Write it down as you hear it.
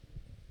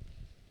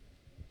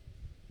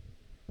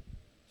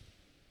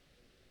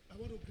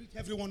greet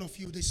every one of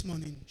you this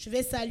morning. Je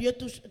vais saluer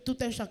tout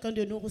un chacun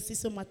de nous aussi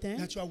ce matin.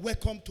 That you are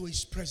welcome to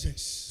His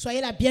presence.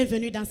 Soyez la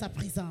bienvenue dans sa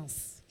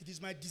présence. It is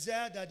my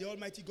desire that the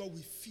Almighty God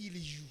will fill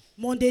you.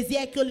 Mon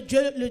désir est que le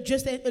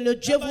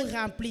Dieu vous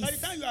remplisse. By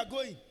the time you are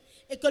going,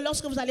 Et que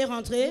lorsque vous allez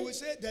rentrer, you will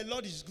say, "The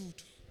Lord is good."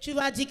 tu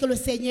vas dire que le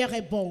Seigneur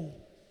est bon.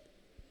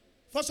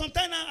 For some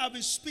time now, I've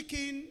been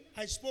speaking.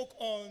 I spoke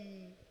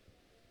on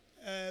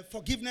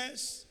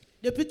forgiveness.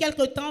 Depuis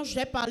quelque temps,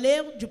 j'ai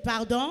parlé du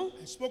pardon.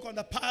 I spoke on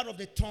the power of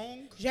the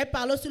tongue. J'ai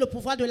parlé sur le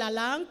pouvoir de la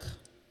langue.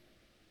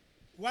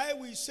 Why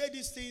we say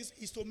these things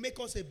is to make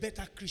us a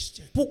better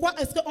Christian. Pourquoi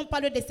est-ce qu'on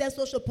parle de ces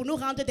choses? Pour nous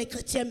rendre des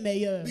chrétiens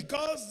meilleurs.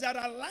 Because there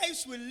are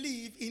lives we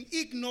live in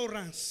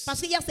ignorance. Parce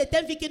qu'il y a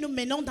certaines vies que nous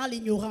menons dans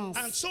l'ignorance.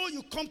 And so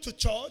you come to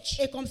church.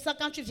 Et comme ça,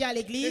 quand tu viens à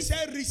They l'église,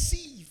 say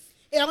receive.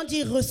 et on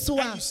dit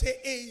reçois. And you say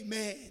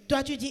amen.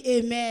 Toi, tu dis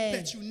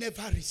amen. But you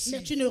never Mais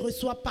receive. tu ne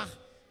reçois pas.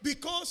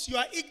 Because you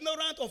are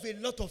ignorant of a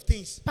lot of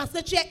things. Parce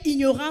que tu es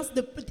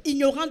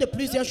ignorant de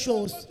plusieurs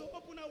choses. We want to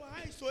open our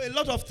eyes to a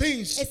lot of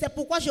things. Et c'est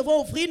pourquoi je vais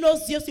ouvrir nos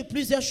yeux sur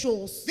plusieurs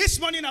choses. This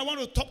morning I want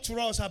to talk to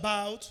us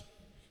about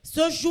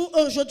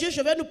Aujourd'hui,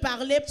 je vais nous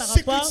parler par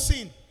secret rapport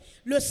sin.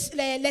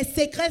 les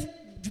secrets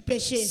du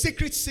péché.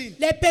 Secret sin.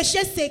 Les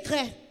péchés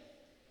secrets.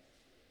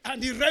 And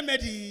the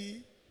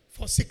remedy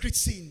for secret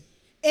sin.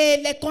 Et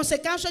les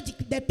conséquences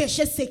des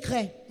péchés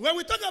secrets. When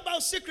we talk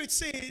about secret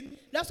sin,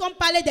 Lorsqu'on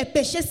parle des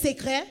péchés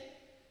secrets,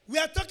 we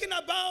are talking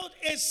about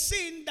a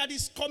sin that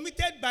is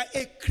committed by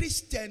a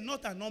Christian,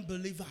 not an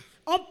unbeliever.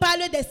 on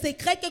parle des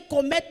secrets que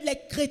commettent les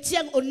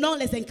chrétiens au nom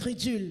des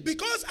incrédules.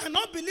 Because an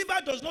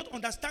unbeliever does not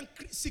understand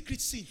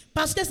secret sin.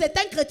 Parce que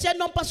certains chrétiens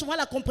n'ont pas souvent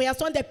la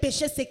compréhension des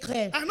péchés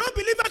secrets. An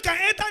unbeliever can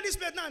enter this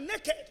place now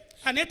naked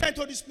and enter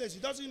into this place.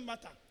 It doesn't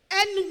matter.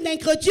 Un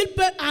incrédule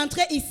peut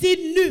entrer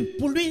ici nu,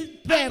 pour lui,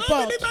 peu An importe.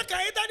 unbeliever can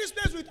enter this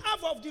place with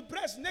half of the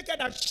breast naked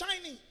and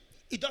shining.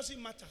 It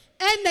doesn't matter.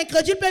 Un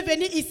incrédule peut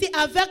venir ici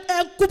avec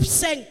un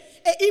coupe-sein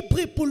et il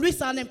brille, pour lui,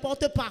 ça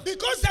n'importe pas.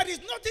 Because there is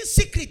nothing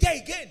secret there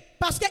again.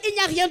 Parce qu'il n'y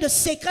a rien de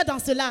secret dans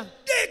cela.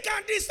 They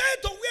can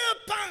decide to wear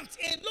pants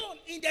alone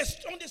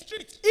on the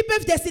street. Ils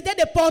peuvent décider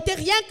de porter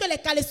rien que les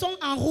caleçons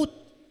en route.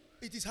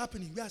 It is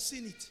happening. We are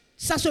seeing it.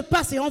 Ça se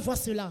passe et on voit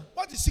cela.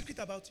 What is secret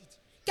about it?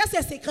 Qu'est-ce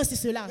que c'est secret sur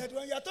cela? But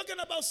when you are talking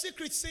about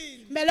secret sin,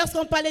 Mais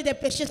lorsqu'on parle des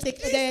péchés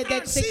secrets, these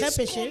are des secrets sins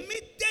péchés,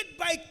 committed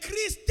by ce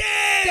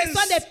Christians.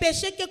 sont des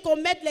péchés que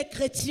commettent les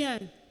chrétiens.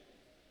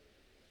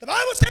 The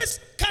Bible says,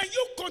 can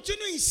you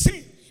continue in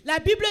sin La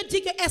Bible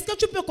dit que est-ce que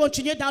tu peux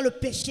continuer dans le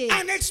péché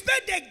and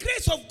expect the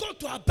grace of God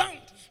to abound?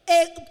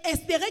 et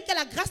espérer que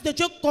la grâce de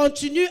Dieu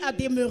continue à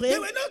demeurer? They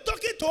were not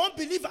talking to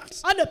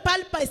unbelievers. On ne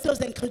parle pas ici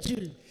aux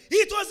incrédules.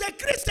 It was a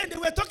Christian they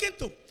were talking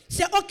to.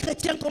 C'est aux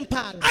chrétiens qu'on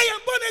parle. I am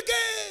born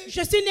again.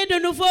 Je suis né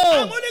de nouveau.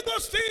 I'm Holy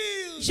Ghost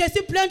filled. Je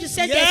suis plein du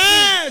Saint-Esprit.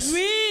 Yes.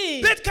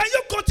 Oui. But can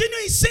you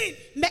continue in sin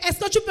Mais est-ce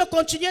que tu peux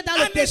continuer dans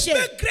le and péché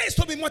expect grace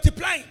to be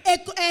multiplying?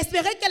 et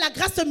espérer que la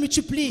grâce se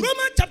multiplie?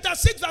 Romans chapter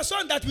 6 verse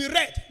 1 that we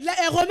read.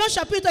 Romains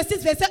chapitre 6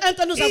 verset 1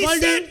 que nous He avons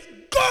said, lu.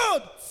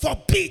 God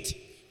forbid.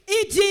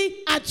 Il dit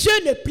à Dieu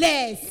ne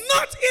plaise.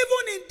 Not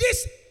even in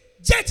this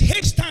jet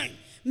age time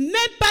Même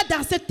pas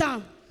dans ce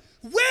temps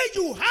where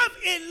you have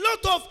a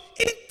lot of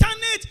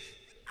internet,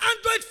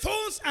 Android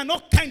phones and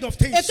all kind of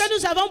things. et que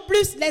nous avons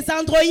plus les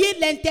Android,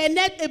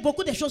 l'internet et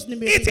beaucoup de choses It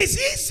numériques. is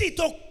easy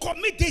to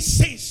commit these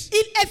sins.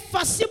 Il est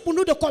facile pour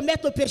nous de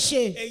commettre le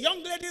péché. A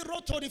young lady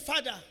wrote to the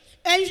father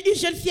Une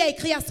jeune fille a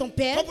écrit à son a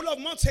père couple of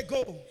months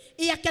ago.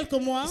 il y a quelques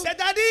mois. He said,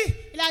 Daddy,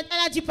 Elle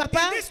a dit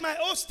papa, this is my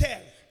hostel.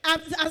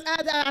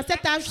 à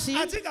cet âge-ci,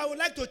 I think I would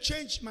like to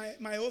change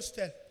my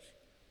hostel.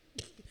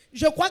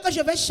 je crois que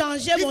je vais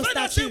changer The mon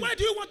father statut. said, why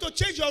do you want to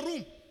change your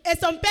room? Et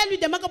son père lui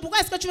demande pourquoi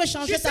est-ce que tu veux She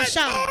changer ta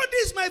said, chambre. all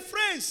these my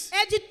friends,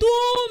 Elle dit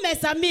tous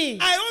mes amis,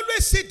 I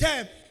always see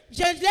them.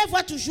 je les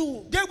vois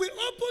toujours. They will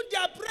open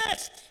their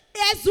breast. Et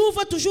elles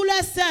ouvrent toujours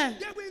leurs seins.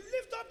 They will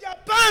lift up their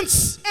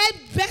pants. Elles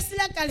baissent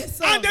leurs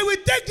caleçons. And they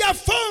will take their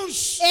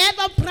phones. Et elles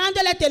vont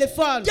prendre les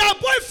téléphones. Their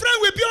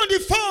boyfriend will be on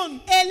the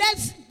phone. Et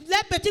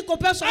les petits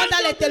copains seront And dans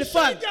they les will show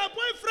téléphones. their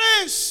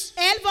boyfriends.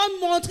 Et elles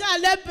vont montrer à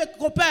leurs petits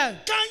copains.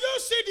 Can you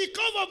see the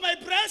curve of my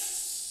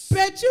breast?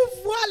 Peux-tu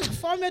voir la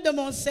forme de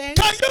mon sein?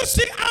 Can you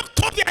see how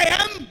curvy I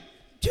am?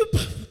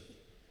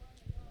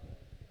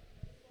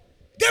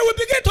 They will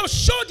begin to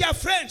show their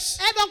friends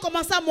Elles vont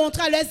commencer à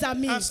montrer à leurs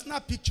amis. and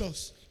snap pictures.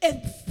 Et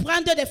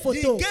prendre des The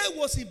photos. girl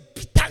was in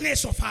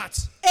bitterness of heart.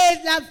 Et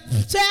la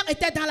sœur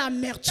était dans That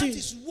l'amertume.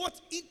 is what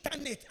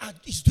internet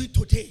is doing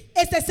today.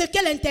 Et c'est ce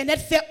que l'Internet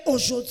fait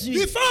aujourd'hui.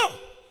 Before,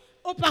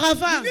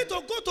 Auparavant, you need to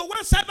go to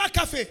one cyber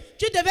cafe.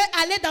 tu devais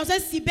aller dans un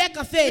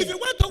cybercafé. If you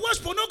want to watch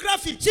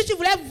pornography, Si tu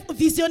voulais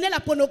visionner la you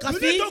need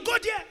pornographie, to go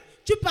there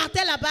tu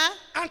partais là-bas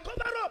and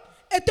cover up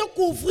et te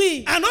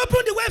couvrir and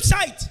open the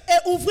website.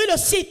 et ouvrir le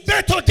site.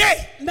 But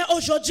today, Mais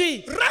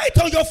aujourd'hui, right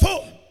on your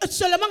phone,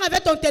 seulement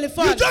avec ton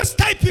téléphone, you just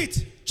type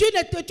it.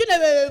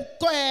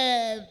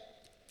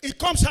 It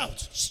comes out.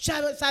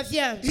 Ça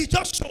vient, It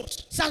just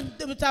shows.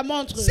 ça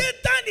montre.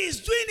 Satan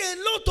is doing a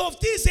lot of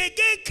things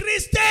against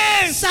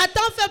Christians.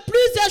 Satan fait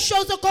plusieurs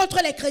chose contre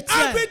les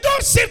chrétiens. And we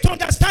don't seem to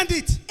understand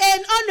it. Et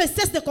on ne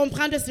cesse de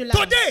comprendre cela.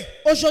 Today,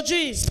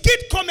 Aujourd'hui,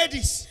 skit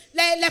comedies,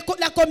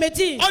 la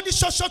comédie, all the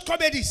short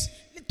comedies,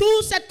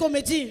 toute cette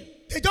comédie,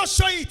 they just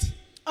show it.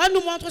 on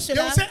nous montre They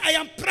cela. will say, I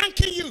am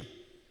pranking you.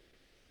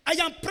 I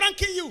am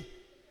pranking you.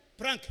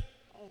 Prank.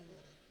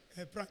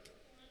 Prank.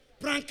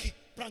 Prank.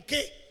 Prank.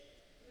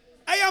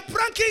 I am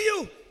pranking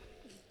you.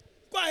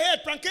 Go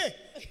ahead, prank. Go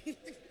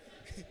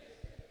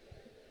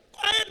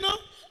ahead, no?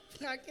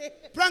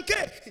 Prank.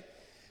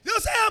 They will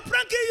say, I am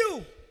pranking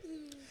you.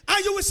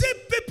 And you will see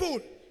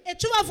people, Et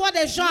tu vas voir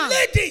des gens,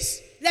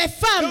 ladies, les they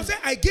femmes, will say,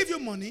 I give you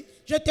money.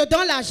 je te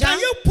donne l'argent. Can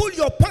you pull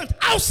your pants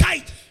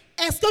outside?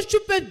 Est-ce que tu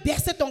peux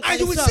baisser ton And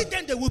you will caleçon? see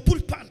them, they will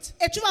pull pants.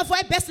 Et tu vas voir,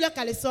 ils baissent leur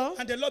caleçon.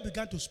 And the Lord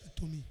began to speak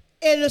to me.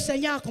 Et le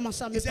Seigneur a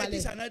commencé à me He said, parler.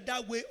 this is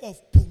another way of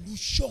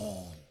pollution.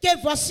 Que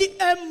voici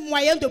un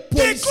moyen de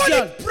They call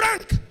pollution. it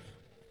prank.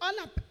 On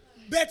appelle,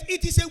 But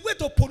it is a way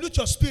to pollute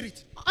your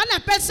spirit. on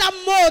appelle ça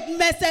mode,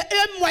 mais c'est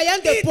un moyen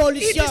de It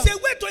pollution. is a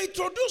way to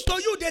introduce to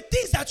you the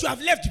things that you have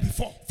left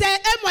before. C'est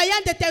un moyen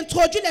de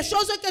t'introduire les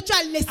choses que tu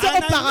as laissées And I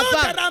know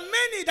auparavant. there are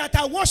many that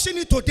are watching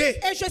it today.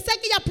 Et je sais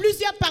qu'il y a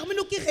plusieurs parmi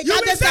nous qui You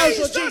regardent will ça say it's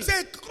aujourd'hui. just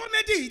a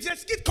comedy, it's a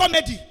skit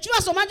comedy. Tu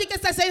vas sûrement dire que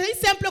c'est une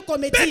simple But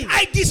comédie.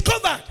 I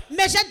discovered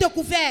Mais j'ai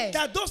découvert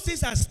that those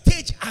things are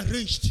stage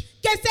arranged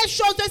que ces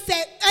choses, c'est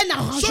un so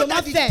arrangement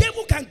that the fait.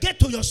 devil can get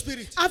to your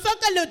spirit. Afin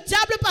que le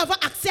diable puisse avoir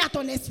accès à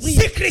ton esprit.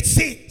 Secret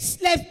sin.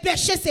 Les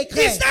péchés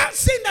secrets. It's that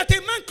sin that a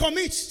man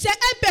commits C'est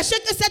un péché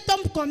que cet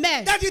homme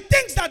commet. that he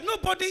thinks that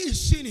nobody is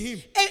seeing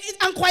him.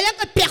 Et en croyant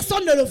que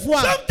personne ne le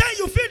voit. Sometimes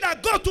you feel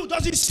that God too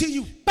doesn't see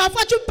you.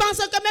 Parfois tu penses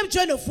que même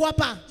Dieu ne voit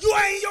pas. You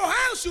are in your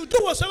house, you do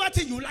whatever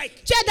thing you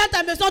like. Tu es dans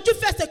ta maison, tu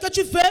fais ce que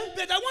tu veux.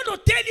 But I want to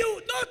tell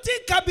you, nothing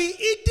can be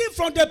hidden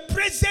from the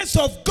presence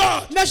of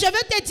God. Mais je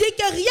vais te dire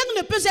que rien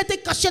ne peut être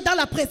caché dans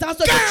la présence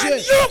de Can Dieu.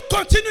 you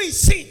continue in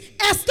sin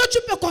Est-ce que tu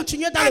peux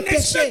continuer dans le and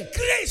péché expect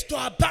grace to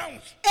abound?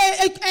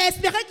 et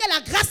espérer que la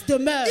grâce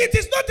demeure? It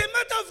is not a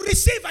matter of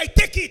receive, I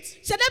take it.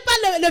 Ce n'est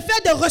pas le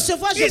fait de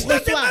recevoir, je It's not a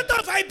reçois. matter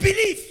of I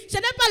believe. Ce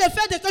n'est pas le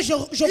fait de que je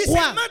It's a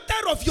crois.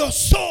 matter of your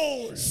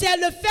soul. C'est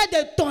le fait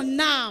de ton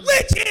âme.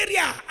 Which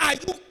area are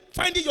you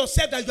finding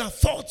yourself that you are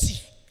faulty?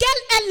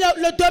 Quel est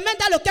le domaine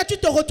dans lequel tu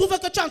te retrouves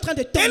que tu es en train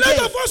de A tomber?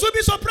 lot of us will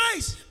be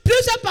surprised.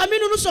 Plusieurs parmi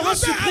nous serons You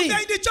say, I'm surpris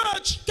in the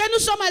church. que nous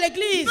sommes à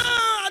l'église. No,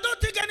 I don't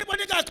think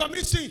anybody can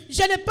commit sin.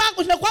 Je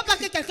ne crois pas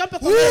que quelqu'un peut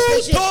Who commettre le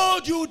péché.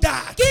 told you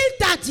that? Qui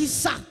t'a dit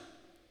ça?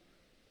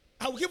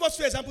 I will give us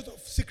few examples of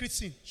secret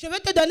sin. Je vais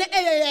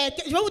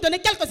vous donner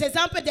quelques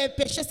exemples des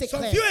péchés Some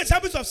secrets. few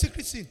examples of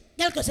secret sin.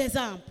 Quelques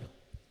exemples.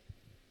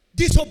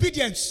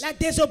 Disobedience La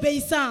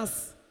désobéissance,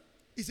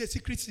 is a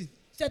secret sin.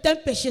 c'est un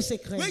péché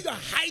secret. When you are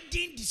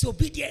hiding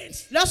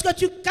disobedience, Lorsque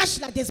tu caches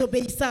la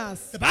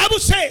désobéissance, the Bible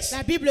says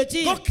la Bible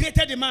dit God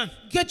created the man,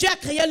 que Dieu a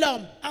créé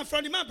l'homme. and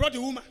from the man brought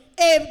the woman,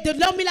 Et de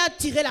l'homme, il a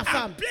tiré la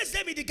femme. and placed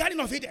them in the garden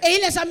of Eden, Et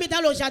il les a mis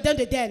dans le jardin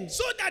d'Éden.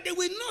 so that they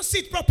will not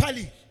sit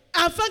properly.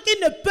 Afin qu'ils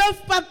ne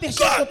peuvent pas pécher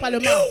God proprement.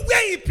 knew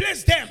where He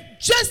placed them,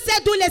 Dieu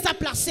sait d'où il les a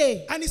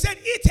placés. and He said,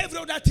 "Eat every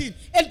other thing."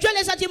 Et Dieu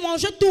les a dit,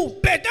 mangez tout.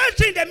 But that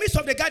tree in the midst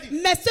of the garden,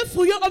 Mais ce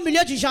fruit au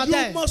milieu du you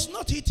jardin, must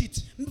not eat it.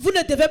 vous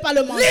ne devez pas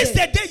le Lest manger.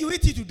 the day you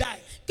eat it, you die.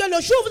 Que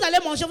le jour où vous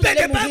allez manger, vous But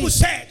allez the Bible mourir.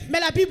 said,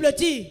 Mais la Bible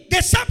dit,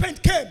 the serpent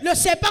came le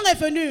serpent est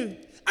venu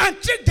and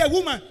tricked the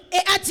woman, et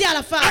a dit à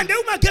la femme. and the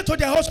woman get to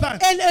the husband.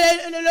 Et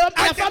la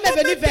And femme the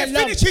est venue moment vers they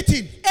l'homme. finish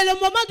eating, Et le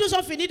moment où ils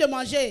ont fini de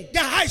manger,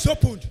 their eyes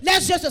opened.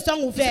 les yeux se sont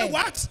Say, ouverts.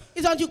 what?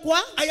 Ils ont dit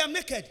quoi? I am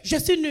naked. Je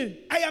suis nu.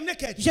 I am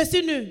naked. Je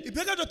suis nu. They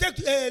began to take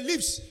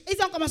leaves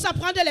Ils ont commencé à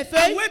prendre les and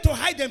feuilles went to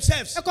hide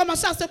themselves. et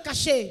commencé à se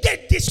cacher.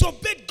 They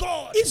disobeyed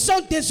God. Ils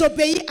ont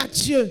désobéi à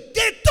Dieu.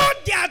 They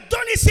thought they had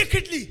done it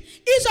secretly.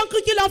 Ils ont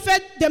cru qu'ils l'ont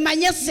fait de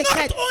manière Not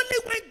secrète. only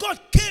when God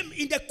came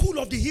in the cool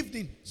of the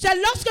evening C'est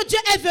lorsque Dieu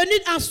est venu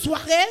en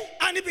soirée,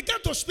 and He began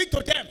to speak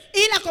to them.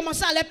 il a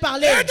commencé à leur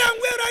parler. Adam,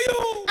 where are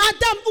you?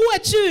 Adam, où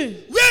es-tu?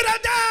 Where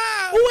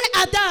Adam? Où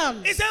est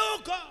Adam? He said, oh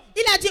God,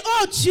 Il a dit,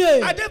 oh Dieu,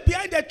 are they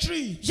behind the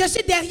tree? je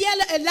suis derrière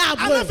I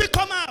l'arbre. love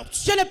come out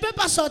Je ne peux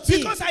pas sortir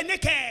because I'm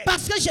naked.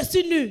 parce que je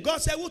suis nu.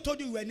 God said, who told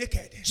you you were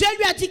naked? Dieu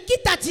lui a dit, qui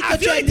t'a dit que Have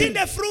tu you es nu? eaten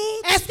the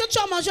fruit? Est-ce que tu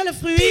as mangé le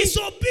fruit?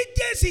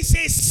 Disobedience is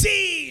a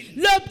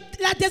sin.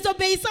 La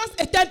désobéissance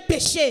est un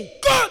péché.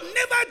 God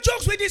never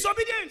jokes with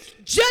disobedience.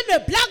 Dieu ne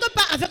blague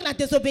pas avec la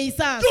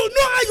désobéissance. You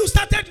know how you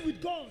started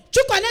with God. Tu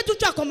connais d'où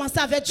tu as commencé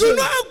avec You Dieu.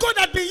 know how God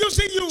had been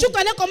using you. Tu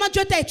connais comment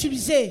Dieu t'a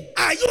utilisé.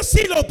 Are you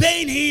still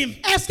obeying Him?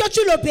 Est-ce que tu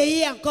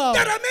l'obéis encore?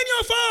 There are many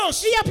of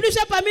us. Il y a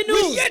plusieurs parmi nous.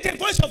 We hear the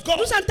voice of God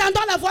Nous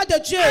entendons la voix de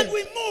Dieu and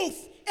we move.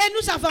 et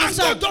nous And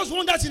avançons. God does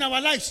wonders in our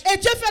lives. Et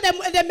Dieu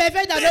fait des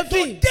merveilles dans nos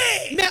vies.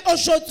 Today, Mais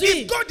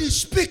aujourd'hui, if God is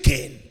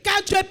speaking,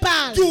 quand Dieu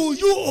parle, do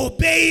you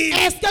obey Him?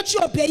 est-ce que tu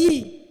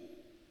obéis?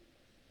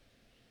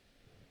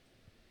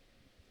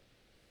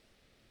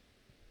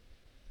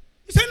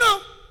 You say no.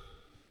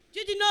 Tu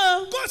dis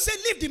non. God said,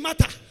 leave the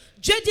matter.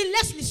 Dieu dit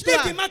laisse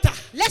l'histoire. Leave the matter.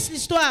 Laisse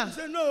l'histoire. You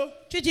say no.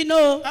 Tu dis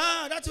non.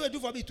 Ah, that's what you do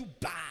for me. Too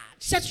bad.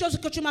 Cette chose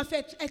que tu m'as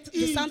fait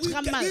descendre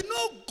très mal. It's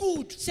no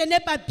good. Ce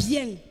n'est pas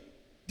bien.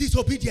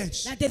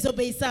 disobedience. La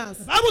désobéissance.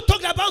 The Bible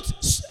talked about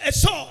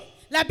Saul.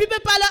 La Bible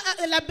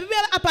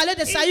a parlé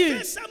de In Saül.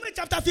 1 Samuel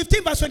chapter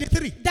 15 verse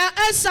 23. Dans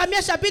 1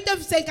 Samuel chapitre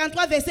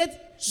 53 verset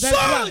 23.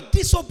 Saul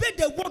disobeyed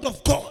the word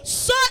of God.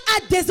 Saul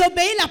a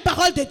désobéi la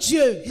parole de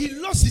Dieu. He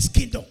lost his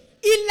kingdom.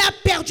 Il a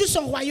perdu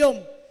son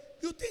royaume.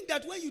 You think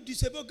that when you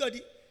disobey God,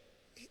 it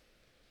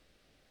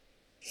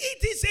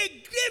is a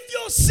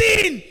grievous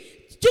sin.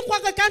 Tu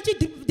crois que quand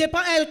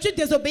tu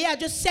désobéis à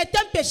Dieu, c'est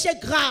un péché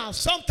grave.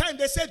 Sometimes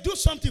they say do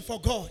something for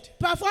God.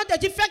 Parfois, on te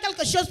dit fais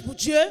quelque chose pour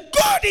Dieu.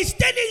 God is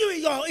telling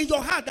you in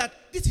your heart that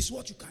this is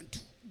what you can do.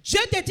 Dieu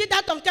te dit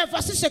dans ton cœur,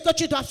 voici ce que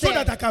tu dois So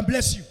faire that I can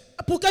bless you.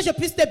 pour que je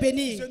puisse te You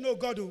bénir. say no,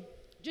 God.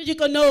 Tu dis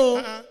que non.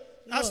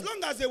 As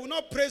long as they will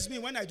not praise me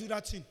when I do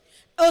that thing.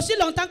 Aussi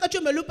longtemps que tu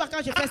me loues pas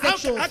quand je fais cette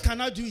chose. How can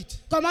I do it?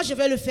 Comment je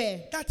vais le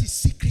faire? That is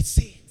secret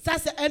sin. Ça,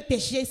 c'est un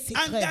péché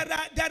And secret.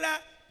 there are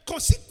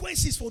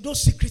consequences for those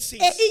secret sins.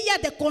 Et il y a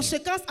des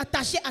conséquences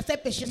attachées à ces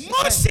péchés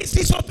secrets. Moses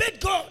disobeyed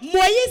God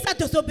Moïse a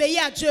désobéi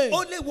à Dieu.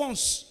 only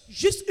once.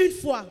 Juste une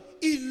fois.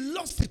 He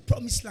lost the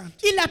promised land.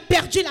 Il a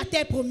perdu la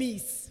terre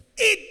promise.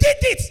 He did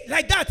it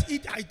like that.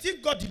 I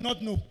think God did not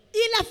know.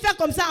 Il a fait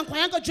comme ça en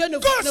croyant que Dieu ne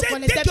God said,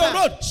 connaissait take your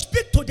pas. rod,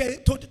 speak to the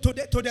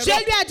Dieu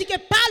rock. lui a dit que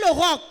parle au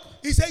roc.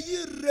 He said, ye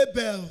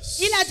rebels.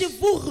 Il a dit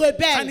vous And he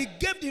rebelles.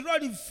 gave the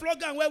rod in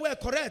flog and where we're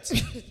correct. Et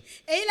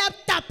il a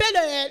tapé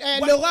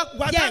le roc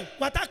bien.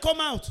 Water come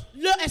out.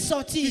 L'eau est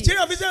sortie. The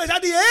children of Israel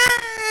said,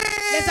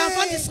 hey! Les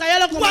enfants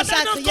d'Israël ont commencé à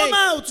Water don't crier. come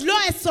out. L'eau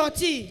est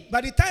sortie.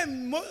 By the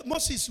time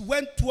Moses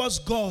went towards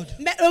God,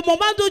 Mais au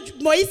moment où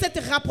Moïse s'est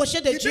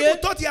rapproché de the Dieu, people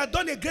thought he had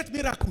done a great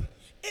miracle.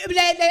 il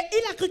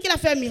a cru qu'il a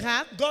fait un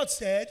miracle. God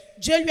said,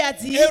 Dieu lui a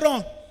dit,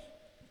 Aaron,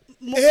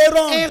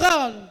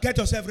 Aaron, get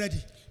yourself ready.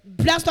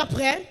 place-toi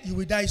prêt. You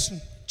will die soon.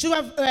 Tu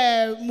vas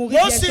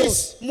mourir Moses. bientôt.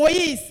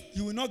 Moïse,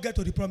 You will not get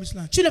to the promised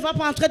land. tu ne vas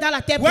pas entrer dans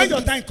la terre When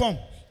your promise. time comes,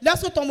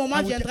 Lorsque ton moment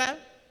I will viendra,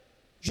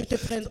 je vais Secret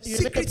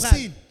te prendre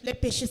sin. les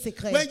péchés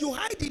secrets. when you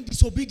hide in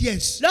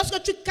disobedience,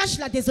 Lorsque tu caches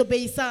la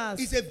désobéissance,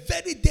 it's a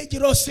very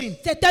dangerous sin.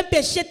 c'est un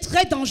péché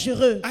très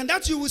dangereux. And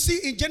that you will see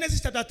in Genesis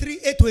chapter 3,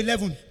 8 to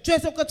 11. C'est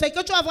ce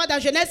que tu vas voir dans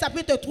Genèse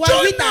chapitre 3,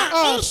 8 Jonah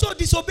à 11. also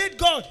disobeyed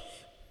God.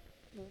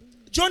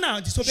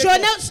 Jonah disobeyed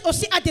Jonas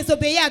aussi a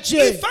désobéi à God. Dieu.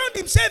 He found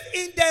himself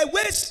in the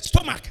whale's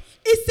stomach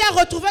Il s'est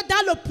retrouvé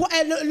dans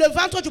le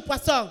ventre du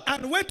poisson.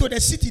 and went to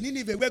the city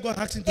Nineveh where God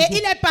asked him to Et go.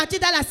 il est parti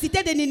dans la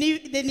cité de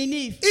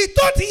Ninive. He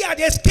thought he had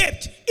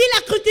escaped Il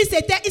a cru qu'il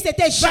s'était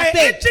by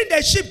échappé entering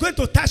the ship going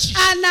to Tarshish.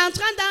 en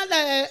entrant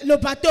dans le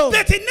bateau.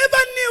 But he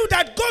never knew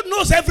that God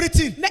knows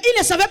everything. Mais il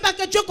ne savait pas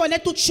que Dieu connaît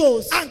toutes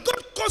choses. And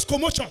God caused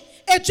commotion.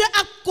 Et Dieu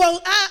a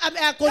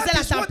causé That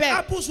la is what tempête.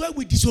 happens when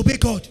we disobey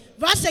God.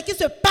 Voilà ce qui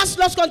se passe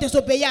lorsqu'on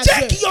désobéit à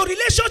Check Dieu. your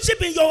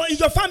relationship in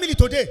your family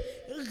today.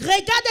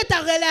 Regarde ta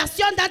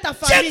relation dans ta Check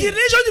the famille.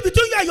 relationship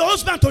between you and your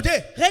husband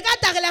today. Regarde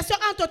ta relation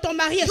entre ton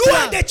mari et You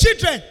toi. and the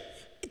children.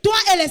 Toi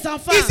et les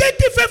enfants. Is it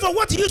different from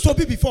what it used to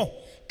be before?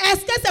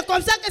 Est-ce que c'est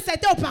comme ça que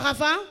c'était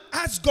auparavant?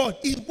 Ask God,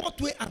 in what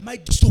way am I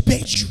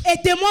disobeying you?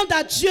 Et demande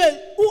à Dieu,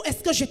 où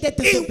est-ce que je t'ai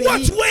In what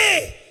désobéi?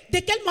 way? De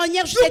quelle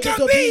manière je You t'ai can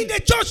be in désobéi?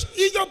 the church,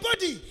 in your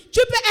body, Tu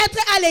peux être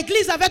à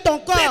l'église avec ton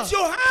corps, but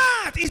your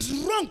heart is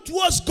wrong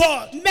towards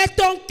God. mais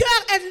ton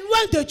cœur est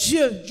loin de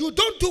Dieu. You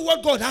don't do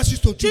what God asks you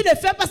to Tu do. ne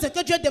fais pas ce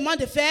que Dieu demande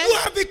de faire. You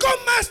have become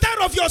master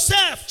of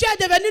yourself. Tu es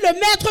devenu le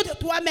maître de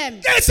toi-même.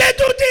 They say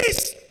do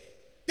this.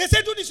 They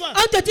say do this one.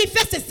 On te dit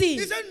fais ceci.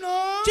 He said no.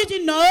 Tu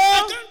dis non,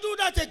 I can't do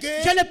that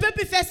again. je ne peux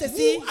plus faire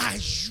ceci. Who are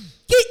you?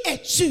 Qui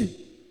es-tu?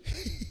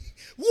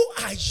 Who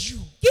are you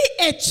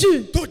Qui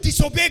es-tu to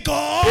disobey pour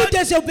God?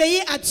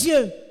 désobéir à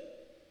Dieu?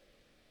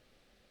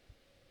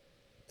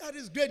 That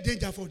is great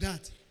danger for that.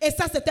 Et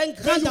ça, c'est un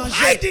grand When you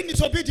danger. hide in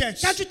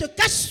disobedience, Quand tu te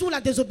caches sous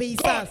la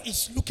désobéissance, God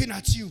is looking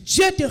at you.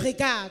 Dieu te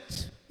regarde.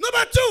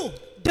 Number two,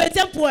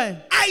 Deuxième point,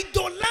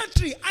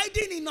 idolatry.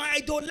 Hiding in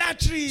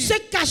idolatry. se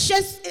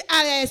cacher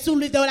sous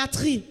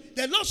l'idolâtrie.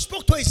 The Lord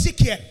spoke to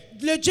Ezekiel.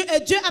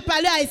 Dieu a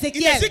parlé à In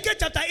Ézéchiel. Ezekiel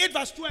chapter 8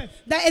 verse 12.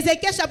 Dans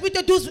Ézéchiel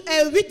chapitre 12,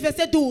 8,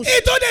 verset 12.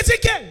 He told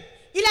Ezekiel,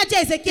 Il a dit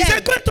à he said,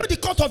 Ézéchiel, go into the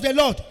court of the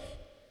Lord.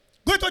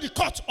 Go into the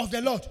court of the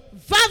Lord.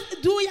 va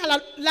d'où il y a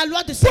la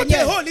loi du Put a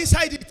Seigneur hole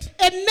inside it.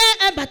 et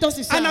mets un bâton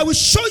sur ça. And I will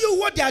show you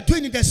what they are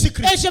doing in the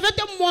secret. Et je vais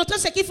te montrer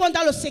ce qu'ils font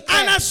dans le secret.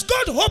 And as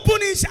God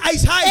opened his Et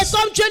eyes,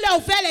 comme Dieu lui a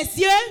ouvert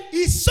les yeux,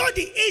 he saw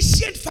the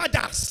ancient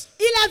fathers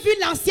il a vu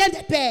l'ancien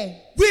des pères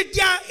with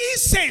their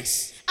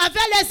incense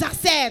avec leurs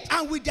ancêtres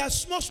and with their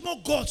small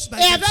gods by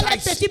et avec les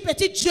themselves.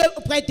 petits dieux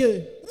auprès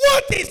d'eux.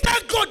 What is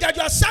that God that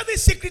you are serving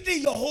secretly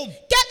in your home?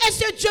 Quel est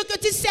ce Dieu que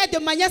tu sers de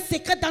manière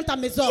secrète dans ta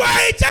maison? You are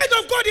a child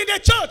of God in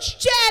the church,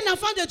 Tu es un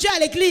enfant de Dieu à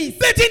l'église,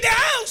 but in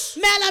the house,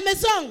 mais à la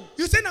maison,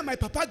 you say, now my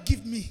papa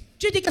give me.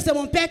 tu dis que c'est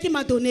mon père qui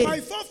m'a donné.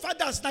 My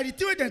forefathers, that the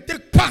thing they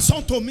take pass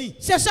on to me.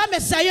 Ce sont mes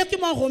saillots qui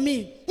m'ont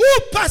remis. Who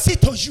pass it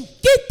to you?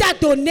 Qui t'a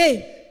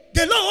donné?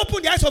 The Lord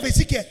opened the eyes of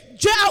Ezekiel.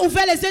 Dieu a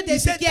ouvert les yeux He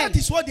said, d'Ézéchiel. that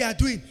is what they are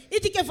doing. Il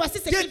dit que voici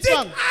ce They qu'ils think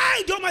font.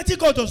 the Almighty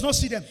God does not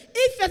see them.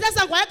 Il faisait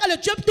ça, croyant que le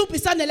Dieu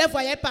Tout-Puissant ne les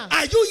voyait pas.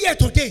 Are you here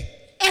today?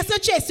 Est-ce que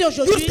tu es ici You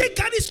aujourd'hui? still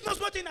carry small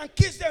things and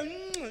kiss them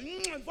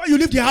before you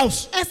leave the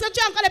house. Est-ce que tu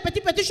as encore les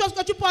petites choses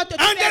que tu peux te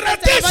And there are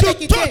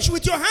things you touch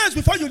with your hands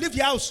before you leave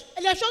the house.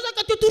 Les choses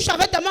que tu touches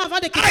avec tes mains avant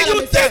de quitter And la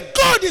you maison. think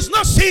God is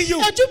not seeing you.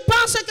 Et tu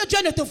penses que Dieu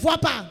ne te voit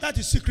pas. That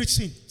is secret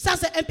sin. Ça,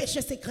 c'est un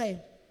péché secret.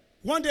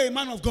 One day a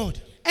man of God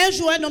Un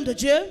jour, un homme de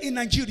Dieu in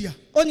Nigeria,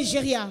 au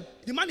Nigeria,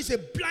 the man is a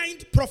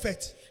blind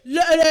prophet.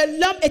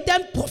 l'homme était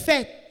un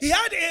prophète. He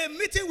had a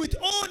meeting with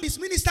all his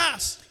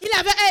ministers. Il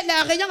avait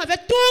la réunion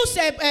avec tous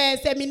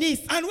ses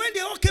ministres. And when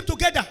they all came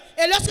together,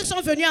 Et lorsqu'ils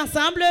sont venus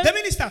ensemble, the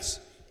ministers,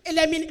 et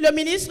les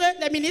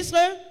ministres,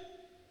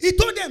 he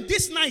told them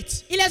this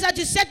night il les a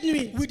dit cette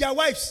nuit with their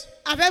wives,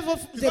 avec vos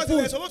because they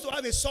were épouses. supposed to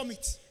have a summit.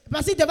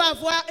 Parce qu'il devait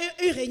avoir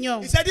une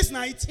réunion. He said this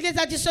night Il les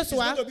a dit ce is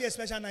soir, going to be a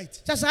special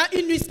night. ça sera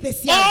une nuit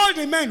spéciale. All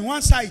the men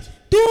one side,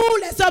 Tous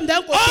les hommes d'un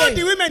all the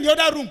côté, women in the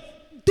other room.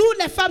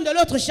 toutes les femmes de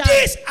l'autre chambre.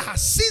 These are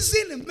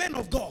seasoned men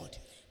of God.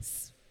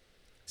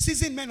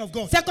 Seasoned men of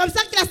God. C'est comme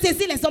ça qu'il a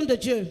saisi les hommes de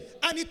Dieu.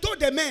 And he told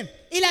the men,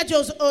 Il a dit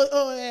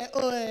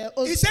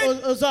he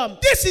said, aux hommes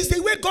this is the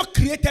way God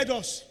created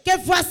us. que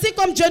voici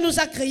comme Dieu nous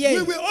a créés.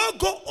 We will all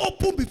go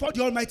open before the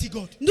Almighty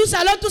God. Nous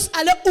allons tous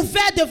aller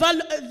ouverts devant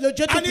le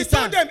Dieu And he Tout-Puissant.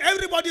 told them,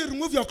 everybody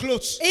remove your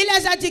clothes. Et il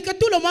les a dit que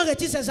tout le monde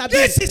retire ses habits.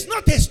 This is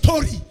not a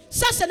story.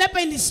 Ça, ce n'est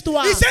pas une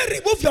histoire. He said,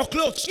 remove your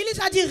clothes. Il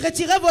les a dit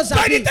retirez vos By the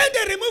habits. time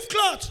they remove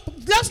clothes,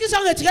 Lorsqu'ils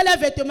ont retiré leurs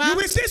vêtements, you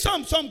will see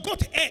some goat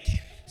head.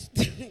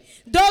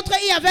 d'autres,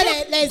 il y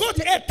avait Goat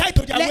head tied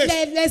to their waist.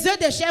 les œufs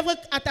de chèvre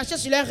attachés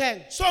sur leurs reins.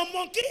 Some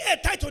monkey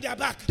head tied to their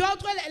back.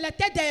 D'autres, la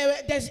tête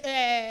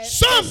des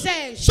Some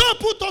singes.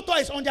 put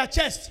tortoise on their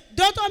chest.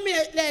 D'autres ont mis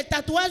les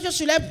tatouages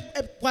sur leur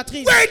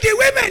poitrine. When the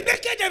women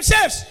naked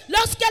themselves,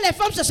 Lorsque les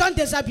femmes se sont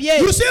déshabillées,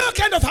 you see all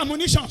kind of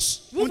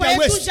ammunitions vous on their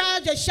voyez tout waist.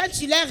 genre de chaînes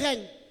sur leurs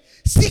reins.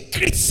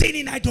 Secret sin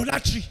in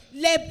idolatry.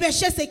 Les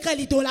péchés secrets,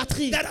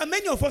 l'idolâtrie. There are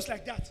many of us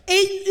like that. Et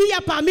il y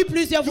a parmi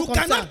plusieurs vous You comme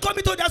ça. cannot come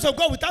into the house of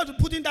God without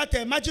putting that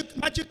magic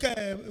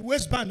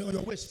waistband on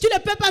your waist. Tu ne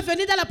peux pas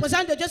venir dans la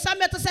présence de Dieu sans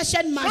mettre cette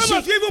chaîne Some magique.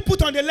 of you even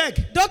put on the leg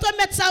D'autres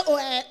mettent ça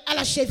à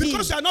la cheville.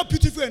 because you are not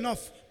beautiful enough.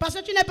 Parce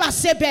que tu n'es pas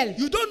assez belle.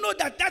 You don't know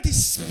that that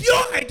is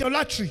pure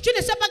idolatry. Tu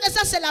ne sais pas que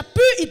ça c'est la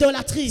pure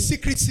idolâtrie.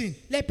 Secret sin.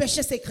 Les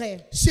péchés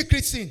secrets.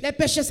 Secret sin. Les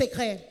péchés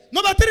secrets.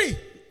 Number 3,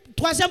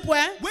 Troisième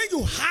point. when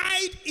you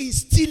hide in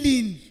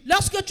stealing.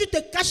 Lorsque tu te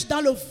caches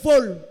dans le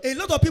vol. A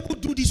lot of people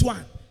do this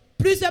one.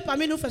 Plusieurs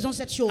parmi nous faisons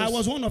cette chose. I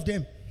was one of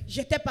them.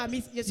 J'étais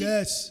parmi.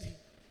 Yes.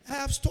 I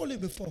have stolen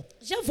before.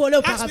 J'ai volé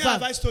Ask me, have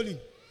auparavant. I stolen?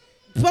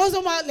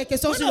 Pose-moi les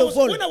questions When sur I le was,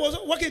 vol. when I was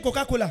working in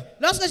Coca-Cola,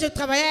 Lorsque je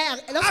travaillais,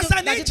 as lorsque an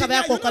j'ai engineer, travaillé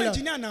à you know Coca-Cola,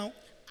 engineer now,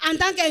 en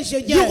tant you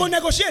qu'ingénieur, go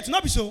negotiate,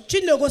 not be so. tu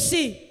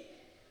négocies.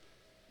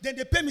 Then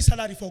they pay me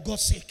salary for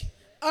God's sake.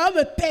 On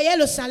me payait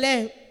le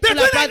salaire Mais pour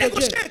la when part I de Dieu.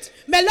 negotiate,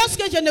 Mais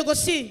lorsque je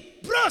négocie,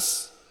 bros,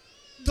 Boss.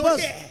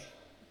 Torier,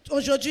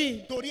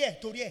 aujourd'hui, Torier,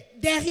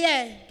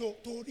 derrière,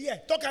 Torier,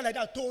 talk like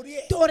that, Torier.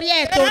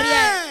 Torier.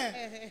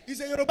 It's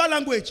a Yoruba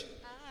language.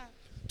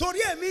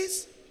 Torier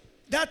means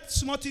that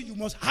small thing you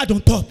must add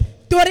on top.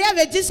 Torier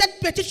veut dire cette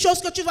petite chose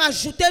que tu vas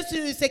ajouter sur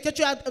ce que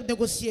tu as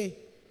négocié.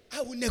 I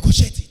will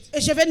negotiate it.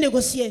 Et je vais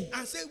négocier.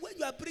 And say, when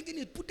you are bringing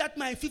it, put that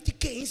my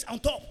 50K on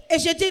top. Et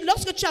je dis,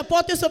 lorsque tu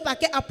apportes ce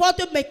paquet,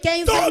 apporte mes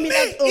 15 To 000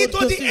 me, into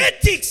the dessus.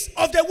 ethics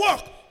of the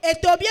work Et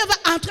ton bien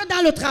va entrer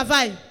dans le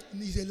travail.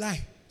 is a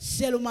lie.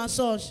 C'est le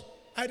mensonge.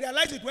 I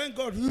realized it when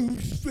God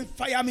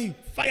fire me.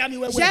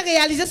 J'ai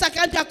réalisé ça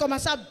quand tu as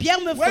commencé à bien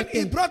me When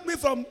He frotter. brought me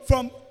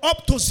from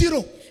up to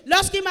zero,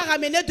 Lorsqu'il m'a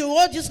ramené de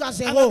haut jusqu'à and I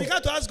zéro.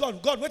 began to ask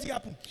God, what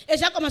happened? Et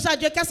j'ai commencé à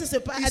Dieu, qu'est-ce qui se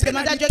passe? He À said,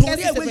 demander à that Dieu, the qu'est-ce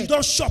qui Torier se when you passe?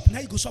 don't shop, now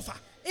you go suffer.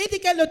 Il dit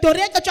que le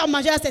torier que tu as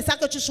mangé là, c'est ça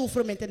que tu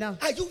souffres maintenant.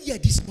 Are you here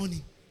this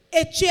morning? Et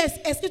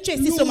est-ce que tu es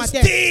ici You ce matin?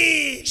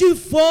 steal. Tu You're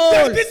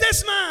a voles.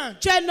 businessman.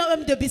 Tu es un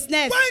homme de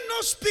business. Why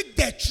not speak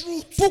the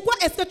truth? Pourquoi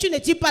est-ce que tu ne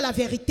dis pas la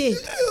vérité? You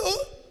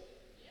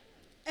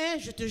Hein,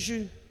 je te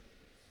jure.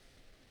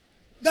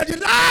 That the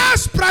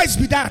last price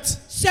be that.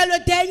 C'est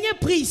le dernier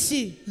prix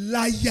ici.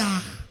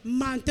 Liar.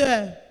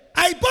 Menteur.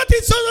 I bought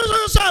it so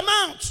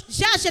amount.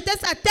 J'ai acheté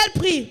ça à tel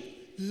prix.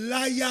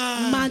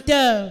 Liar.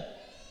 Menteur.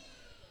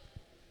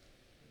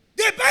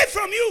 They buy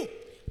from you.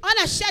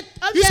 On achète.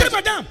 On You vient- say,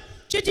 madam,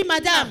 Tu dis,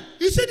 madame,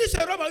 you see this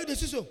rubber, you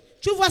see so.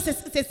 tu vois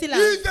ceci là.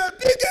 It's the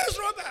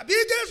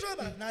biggest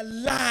rubber. Now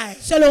lie.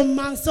 C'est le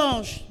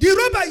mensonge. The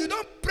rubber you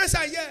don't press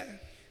it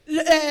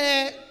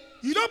here.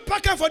 You don't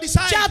pack it for the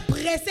side. Tu as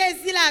pressé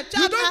ici là. Tu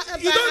You as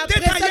don't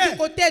take pressé it du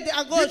côté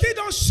à The gauche. thing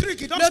don't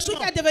shrink, it don't Le truc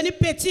small. est devenu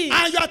petit.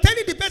 And you are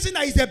telling the person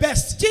that is the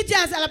best. Tu dis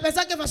à la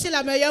personne que voici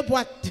la meilleure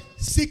boîte.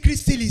 Secret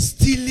still is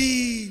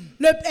stealing.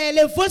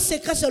 Le vol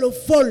secret, c'est le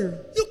vol.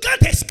 You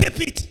can't escape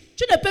it.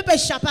 Tu ne peux pas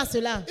échapper à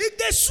cela.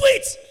 It's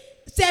sweet,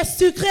 C'est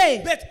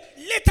sucré. but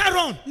later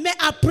on, Mais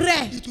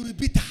après, it will be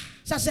bitter.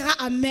 ça sera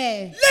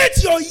amer.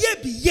 Let your yea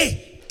be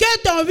yea.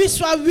 Que ton oui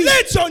soit oui.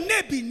 Let your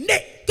nay be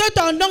nay. Que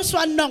ton non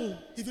soit non.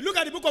 If you look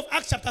at the book of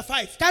Acts chapter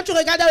 5, Quand tu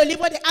regardes le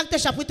livre des Actes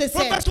chapitre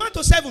from 7, verse 1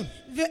 to 7,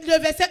 le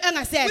verset 1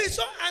 à 7, we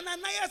saw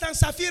Ananias and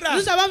Sapphira.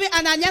 nous avons vu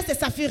Ananias et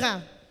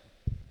Saphira.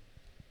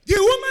 The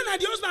woman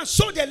and the husband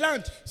sold the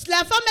land.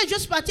 La femme est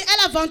juste partie,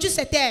 elle a vendu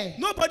ses terres.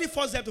 Nobody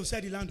forced them to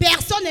sell the land.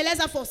 Personne ne les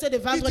a forcés de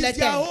vendre les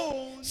terres.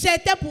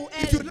 C'était pour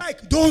If you elle.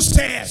 like, don't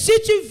sell. Si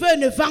tu veux,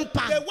 ne vends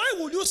pas. Then why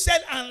would you sell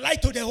and lie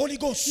to the Holy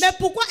Ghost? Mais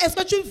pourquoi est-ce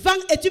que tu vends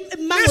et tu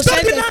mens They au sold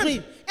the Saint-Esprit?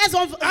 land. Elles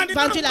ont And the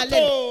vendu man la go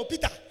laine. to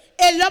Peter.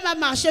 Et l'homme a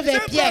marché vers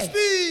Say, Pierre.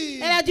 Prosper.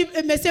 Elle a dit,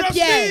 Monsieur Prosper.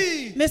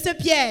 Pierre, Monsieur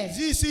Pierre,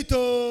 This it,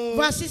 oh.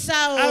 voici ça.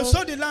 I Oh.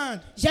 sold the land.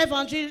 J'ai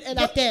vendu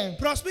la terre.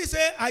 Prosper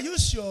say, are you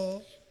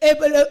sure? Et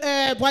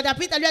Brother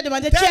Peter lui a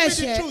demandé, tu Tell es me the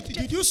cher. truth.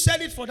 Did you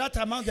sell it for that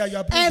amount that you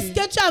are Est-ce bringing?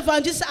 que tu as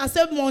vendu ça à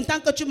ce montant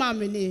que tu m'as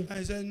amené?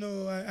 I said,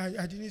 no,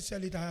 I didn't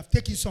sell it. I have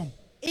taken some.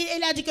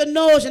 Il a dit que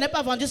non, je n'ai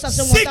pas vendu ça à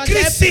ce montant. J'ai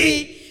Secrecy.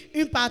 pris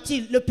une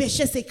partie, le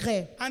péché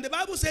secret. And the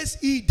Bible says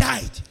he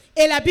died.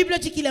 Et la Bible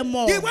dit qu'il est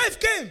mort. The wife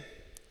came.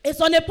 Et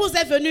son épouse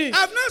est venue. I've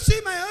not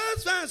seen my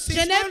husband since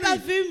Je n'ai pas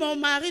morning. vu mon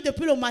mari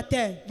depuis le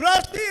matin.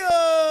 Prosper,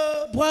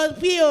 oh.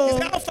 Puis, He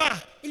said, how far?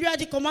 il lui a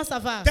dit, comment ça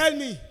va? Tell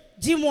me.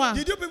 Dis-moi,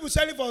 Did you people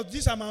sell it for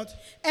this amount?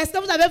 est-ce que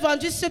vous avez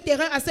vendu ce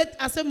terrain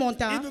à ce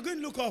montant? He began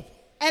to look up.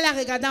 Elle a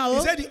regardé en He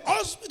haut. said,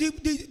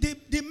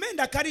 the men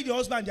that carry the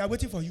husband, they are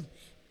waiting for you.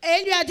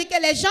 Et il lui a dit que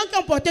les gens qui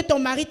ont porté ton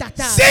mari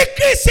t'attendent.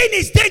 Secret sin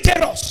is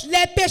dangerous.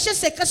 Les péchés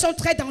secrets sont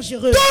très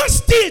dangereux. Don't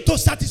steal to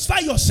satisfy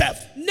yourself.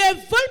 Ne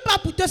vole pas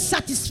pour te You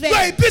satisfaire.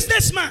 are a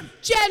businessman.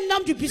 Tu es un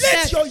homme du Let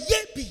business. your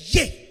yea be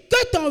yea.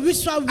 Que ton oui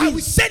soit I will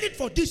oui. sell it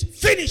for this.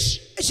 Finish.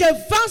 Je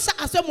vends ça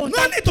à ce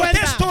montant. No need to Point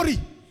tell barre. story.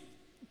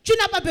 Tu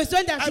n'as pas besoin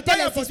I d'ajouter buy it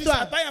les for this, I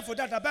histoires. buy it for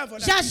that, I buy it for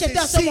J'ai that. acheté It's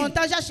à a ce sin.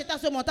 montant, j'ai acheté à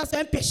ce montant, c'est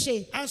un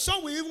péché. And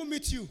some will even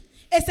meet you.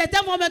 Et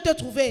certains vont même te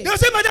trouver. They'll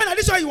say, madam,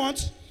 this is what you want.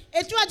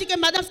 Et tu as dit que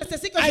madame, c'est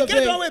ceci que I je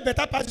get veux. one way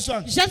better pass this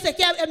one. J'ai ce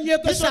qui est mieux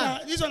que This ça.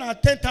 one are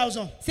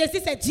 10,000.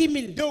 Ceci, c'est 10 000.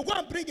 They will go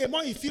and bring a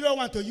more inferior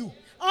one to you.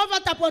 On va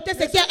t'apporter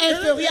ce qui est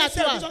inférieur à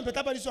This toi. one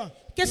better pass this one.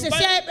 Que You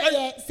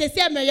ceci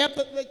est meilleur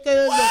que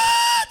le...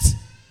 What?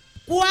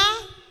 Quoi?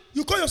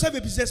 You call yourself a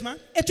businessman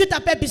Et tu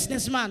t'appelles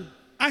businessman.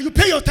 and you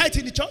pay your tithe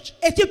in the church?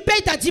 Et tu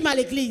payes ta dîme à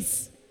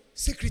l'église.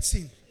 Secret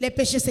sin. Les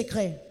péchés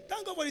secrets.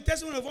 Thank God for the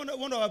testimony of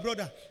one of our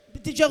brother.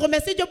 Je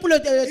remercie Dieu pour le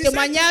He said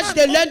témoignage the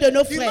de man l'un de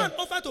nos the frères. man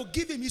offered to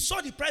give him. He saw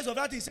the price of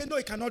that. He said, no,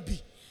 it cannot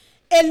be.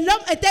 Et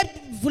l'homme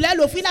voulait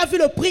l'offrir, il a vu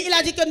le prix, il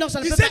a dit que non,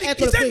 ça ne He peut said, pas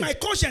être le prix. my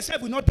conscience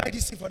will not buy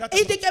this thing for that.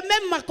 Et il dit que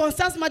même ma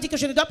conscience m'a dit que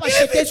je ne dois pas If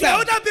acheter it's your ça.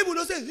 other people,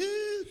 they'll say,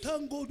 hey,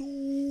 thank God.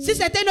 Oh. Si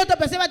c'était une autre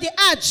personne, elle va dire,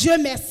 ah Dieu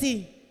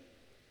merci.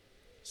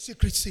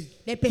 Secret sin.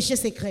 Les péchés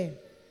secrets.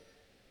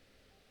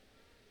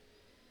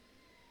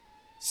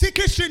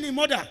 Secret sin in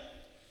murder.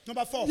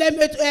 Number 4.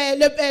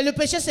 Le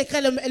péché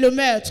secret, le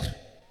meurtre.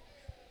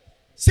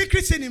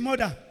 Secret sin in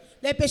murder.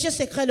 Les péchés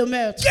secrets, le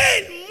meurtre.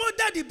 Cain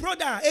murdered the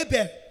brother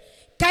Abel.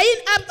 Caïn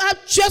a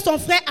tué son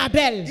frère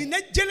Abel. In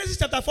Genesis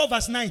chapter 4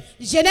 verse 9.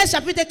 Genèse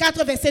chapitre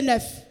 4 verset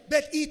 9.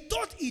 But he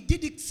thought he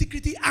did it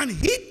secretly and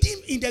hid him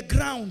in the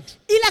ground.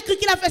 Il a cru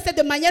qu'il a fait ça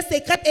de manière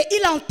secrète et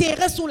il l'a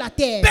enterré sous la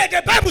terre. But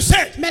the Bible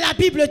said, Mais la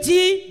Bible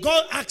dit,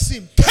 God asked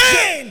him,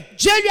 Cain.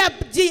 Dieu lui a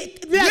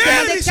Where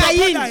demandé, is your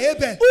Caïn, brother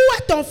Abel? où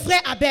est ton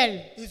frère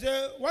Abel? He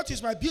said, what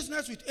is my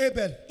business with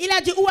Abel? Il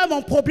a dit, où est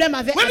mon problème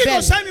avec When did Abel?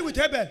 you sign me with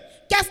Abel?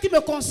 Qu'est-ce qui me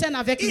concerne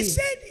avec He lui?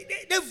 said,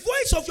 the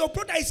voice of your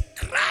brother is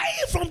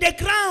crying from the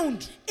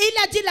ground.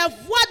 Il a dit, la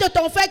voix de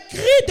ton frère crie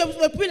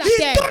depuis la He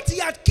terre. thought he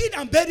had killed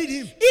and buried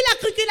him. Il a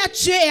cru qu'il a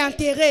tué et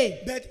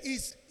enterré. But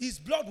his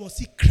blood was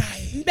still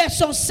crying. Mais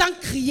son sang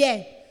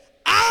criait.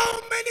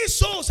 How many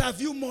souls have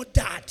you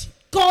murdered?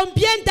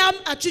 Combien d'âmes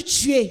as-tu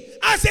tué?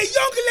 As a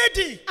young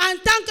lady, En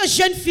tant que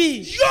jeune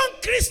fille,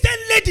 young Christian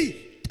lady.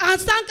 en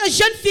tant que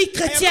jeune fille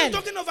I am chrétienne,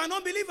 not talking of an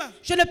unbeliever.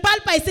 je ne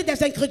parle pas ici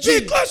des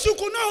incrédules. Because you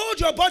could not hold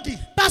your body.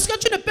 Parce que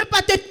tu ne peux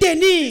pas te You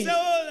tenir. say,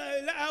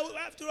 oh,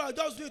 after all, I'll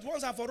just do it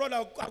once and for all.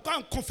 I'll go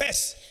and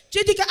confess. Tu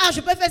dis que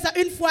je peux faire ça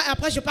une fois et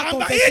après je peux And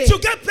by confesser. it, you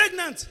get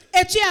pregnant.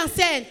 Et tu es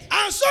enceinte.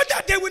 And so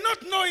that they will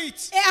not know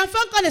it, Et enfin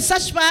qu'on ne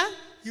sache pas,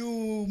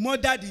 you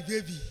murder the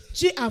baby.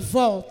 tu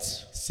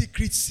avortes.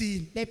 Secret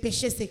sin. Les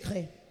péchés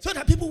secrets. So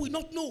that people will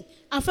not know.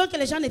 Afin que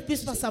les gens ne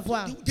puissent pas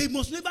savoir. They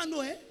must never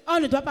know. Eh? On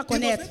ne doit pas They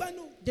must connaître. never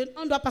know.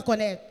 On ne doit pas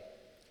connaître.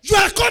 You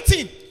are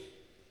courting.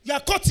 You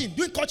are courting,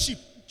 doing courtship.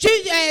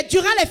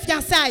 Durant les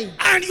fiançailles.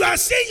 And you are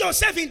seeing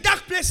yourself in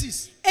dark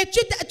places. Et tu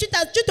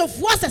te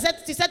vois sur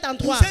cet You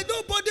endroit. say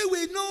nobody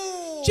will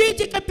know. Tu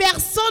dis que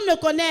personne ne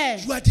connaît.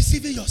 You are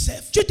deceiving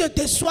yourself. Tu te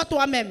déçois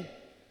toi-même.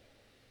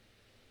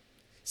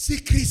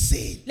 Secret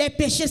sin. Les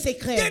péchés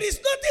secrets. There is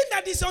nothing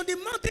that is on the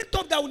mountain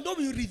top that will not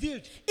be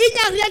revealed. Il n'y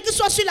a rien qui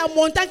soit sur la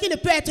montagne qui ne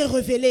peut être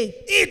révélé.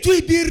 It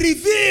will be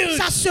revealed.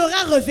 Ça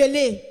sera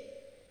révélé.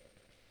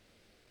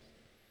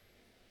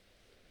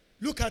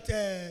 Look at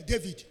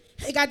David.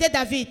 Regardez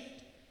David.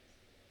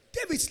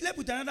 David slept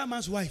with another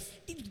man's wife.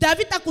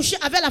 David a couché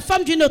avec la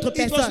femme d'une autre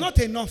It was personne. not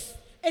enough.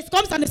 Et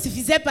comme ça ne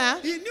suffisait pas,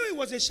 He knew he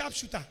was a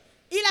sharpshooter.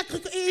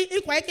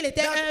 il croyait qu'il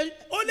était That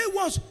only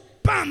once,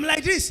 bam,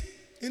 like this.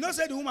 He not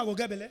said the woman will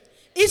get belly.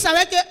 il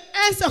savait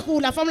qu'un seul coup,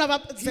 la femme là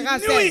va He se knew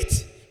enceinte.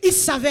 it. Il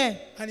savait.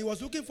 And he was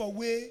looking for a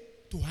way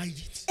to hide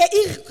it. Et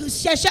il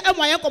cherchait un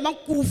moyen comment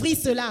couvrir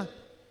cela.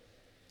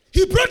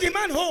 He brought the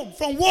man home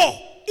from war.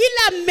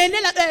 Il a mené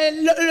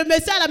le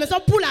monsieur à la maison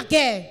pour la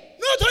guerre.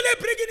 Not only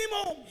bringing him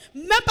home.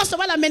 Même pas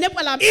seulement l'a mené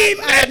pour la He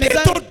à la made him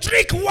maison. to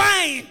drink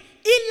wine.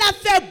 Il l'a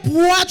fait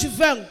boire du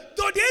vin.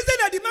 So the reason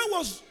that the man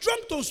was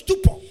drunk to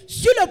stupor.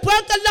 Sur le point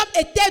que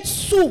l'homme était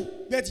sous.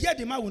 But here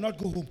the man will not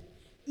go home.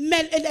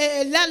 Mais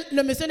là,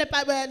 le monsieur n'est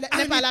pas là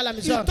à la He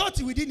maison.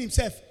 thought within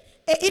himself,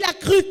 Et il a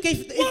cru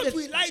qu'il what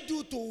will I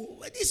do to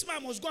this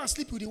man must go and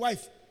sleep with the wife.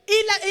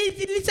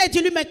 il s'est dit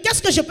lui, mais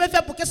qu'est-ce que je peux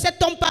faire pour que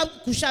cet homme pas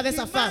coucher avec The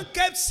sa femme? man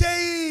kept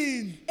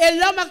saying, Et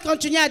l'homme a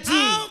continué à dire,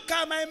 how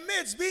can my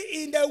mates be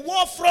in the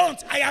war front?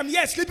 I am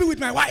here sleeping with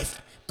my wife.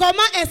 comment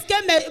est-ce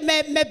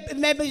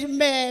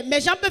que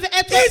mes gens peuvent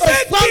être He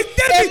said, au front King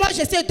David, et moi je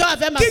sais dormir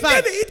avec ma King femme?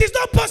 David, it is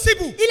not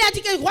possible. Il a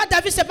dit que le roi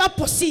David, c'est pas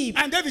possible.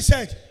 And David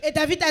said, Et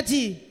David a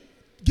dit,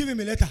 give him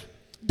a letter.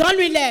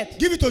 donne-lui l'aide,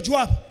 Give it to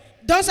Joab.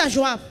 dans sa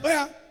joie. Oh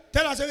yeah.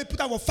 Tell us, we put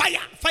him on fire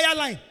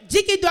line.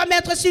 Dit qu'il doit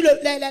mettre sur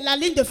la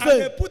ligne de And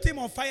they feu. put him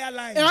on fire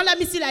line. Et on l'a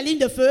mis sur la ligne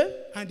de feu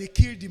And they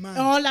killed the et man.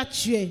 on l'a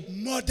tué.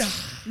 Murder.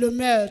 Le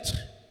meurtre.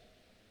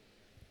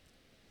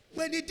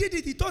 When he did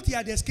it, he thought he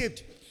had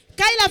escaped.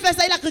 Quand il a fait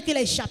ça, il a cru qu'il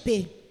a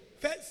échappé.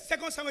 2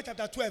 Samuel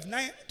chapter 12,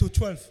 9 to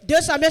 12.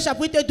 2 Samuel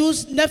chapitre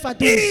 12, 9 à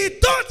 12. He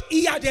thought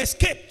he had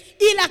escaped.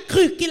 Il a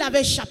cru qu'il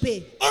avait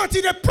échappé.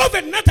 Until the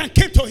prophet Nathan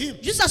came to him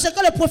Jusqu'à ce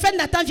que le prophète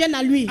Nathan vienne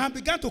à lui. and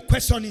began to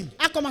question him.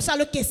 A commencé à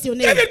le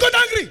questionner. David got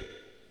angry.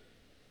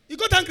 He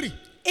got angry.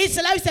 Et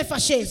c'est là où il s'est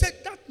fâché. He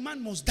said, that man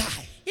must die.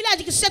 Il a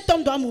dit que cet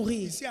homme doit You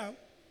mourir. see how?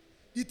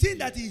 The thing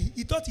that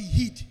he thought he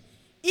hid,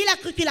 Il a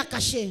cru qu'il a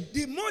caché.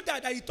 the murder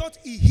that he thought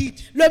he hid,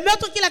 Le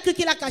meurtre qu'il a cru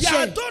qu'il a the caché.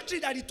 adultery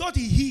that he thought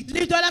he hid,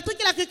 L'idolâtrie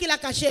qu'il a cru qu'il a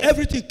caché.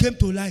 everything came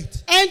to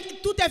light. Et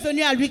tout est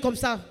venu à lui comme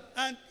ça.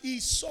 And he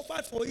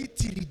suffered for it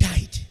till he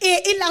died.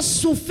 Et il a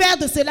souffert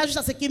de cela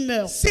jusqu'à ce qu'il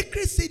meure.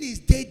 Secret sin is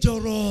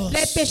dangerous.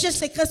 Les péchés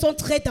secrets sont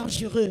très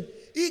dangereux.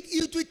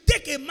 It will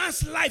take a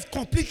man's life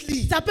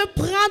completely. Ça peut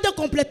prendre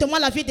complètement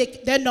la vie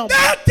d'un homme.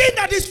 That thing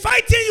that is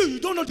fighting you, you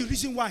don't know the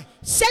reason why.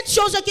 Cette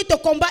chose qui te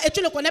combat et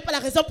tu ne connais pas la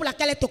raison pour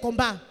laquelle elle te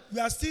combat. You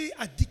are still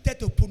addicted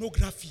to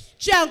pornography.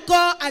 Tu es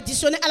encore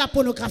additionné à la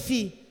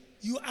pornographie.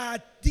 You are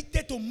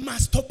addicted to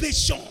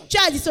masturbation. Tu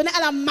es additionné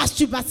à la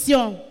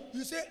masturbation.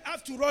 You say,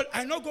 after all,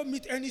 I not go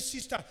meet any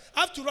sister.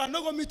 After all, I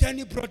not go meet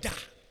any brother.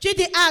 Tu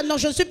dis, ah non,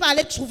 je ne suis pas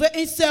allé trouver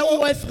une soeur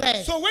ou un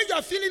frère. So when you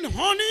are feeling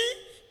horny,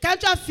 Quand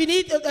tu as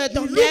fini ton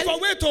you miel, look for a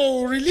way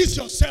to release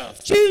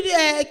yourself. tu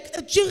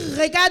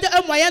regardes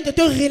un moyen de te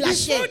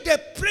relâcher. Before the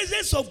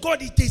presence of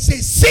God, it is a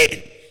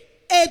sin.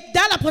 Et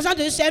dans la présence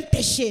de Dieu, c'est un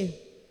péché.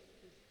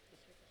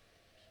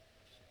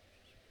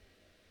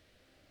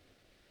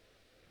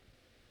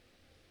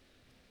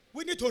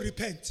 We need to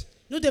repent.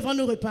 Nous devons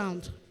nous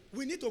répandre.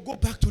 We need to go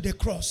back to the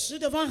cross. Nous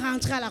devons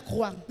rentrer à la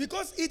croix.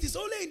 Because it is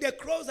only in the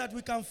cross that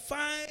we can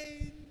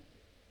find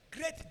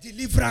great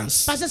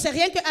deliverance. Parce que c'est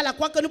rien qu'à la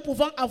croix que nous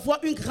pouvons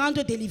avoir une grande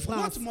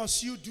délivrance. What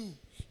must you do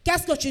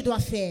Qu'est-ce que tu dois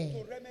faire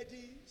to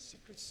remedy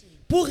secret sin?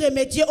 pour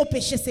remédier au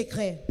péché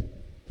secret?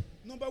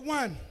 Number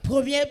one,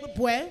 Premier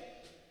point,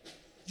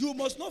 you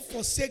must not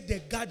forsake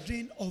the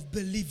gathering of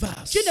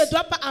believers. tu ne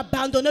dois pas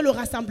abandonner le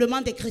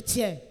rassemblement des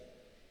chrétiens.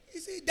 You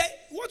see,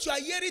 what you are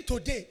hearing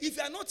today, if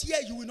you are not here,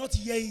 you will not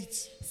hear it.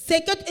 C'est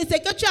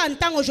que tu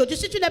entends aujourd'hui.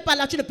 Si tu n'es pas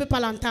là, tu ne peux pas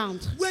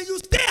l'entendre. When you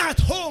stay at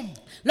home,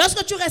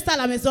 Lorsque tu restes à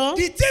la maison,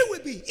 the thing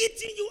will be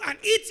eating you and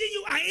eating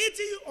you and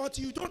eating you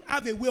until you don't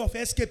have a way of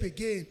escape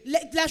again.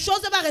 la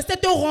chose va rester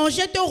te ronger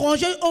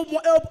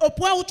au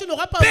point où tu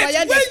n'auras pas But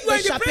moyen when you are in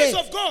the d'échapper.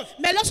 presence of God,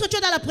 Mais lorsque tu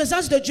es dans la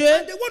présence de Dieu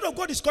and the word of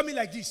God is coming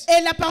like this,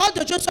 et la parole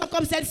de Dieu sort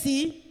comme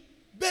celle-ci,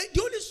 but the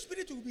Holy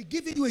Spirit will be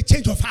giving you a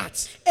change of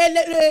heart. et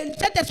le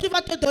Saint-Esprit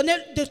va te donner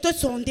de te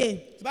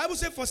sonder. The Bible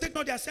says, forsake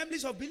not the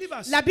assemblies of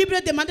believers. La Bible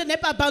demande de ne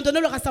pas abandonner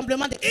le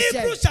rassemblement des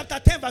chrétiens. Hebrews chapter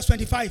 10, verse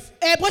 25.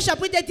 Hébreux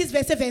chapitre 10,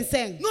 verset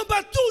 25.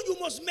 Number 2, you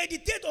must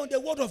meditate on the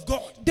word of God.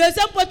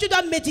 Deuxième point, tu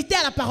dois méditer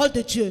à la parole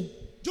de Dieu.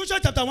 Joshua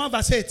chapter 1,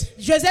 verse 8.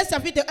 Josué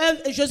chapitre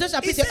 1, It verset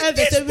says, 8.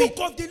 this book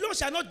of the law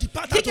shall not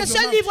depart Dit out que of ce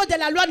your mouth. livre de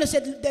la loi ne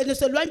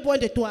s'éloigne point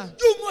de toi.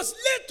 You must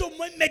learn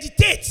to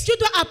meditate. Tu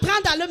dois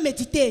apprendre à le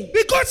méditer.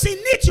 Because in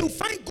it you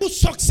find good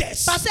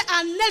success. Parce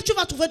qu'en elle, tu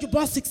vas trouver du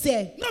bon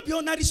succès. Not be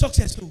ordinary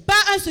success too.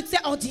 Pas un succès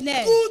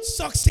ordinaire. Good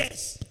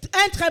success.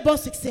 Un très bon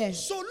succès.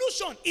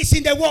 Solution is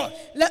in the word.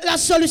 La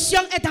solution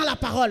est dans la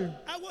parole.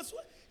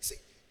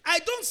 I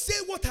don't say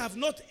what I have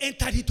not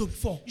entered into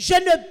before. Je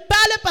ne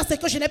parle pas ce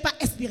que je n'ai pas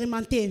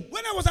expérimenté.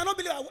 When I was an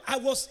unbeliever, I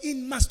was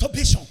in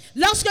masturbation.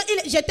 Lorsque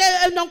j'étais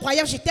un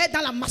non-croyant, j'étais dans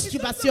la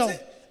masturbation.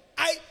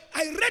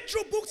 I read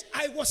through books,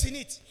 I was in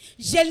it.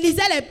 Je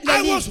lisais les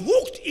I livres. was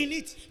hooked in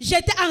it.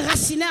 J'étais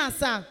enraciné en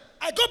ça.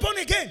 I got born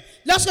again.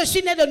 Lorsque je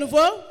suis né de nouveau,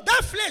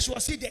 That flesh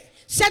was still there.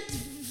 cette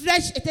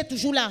flèche était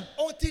toujours là.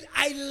 Until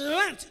I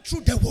learned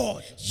through the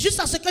word.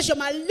 Jusqu'à ce que je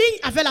m'aligne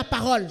avec la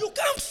parole. You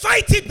can't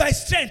fight it by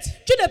strength.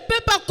 Tu ne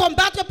peux pas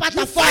combattre par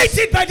ta You force. fight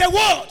it by the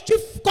word. Tu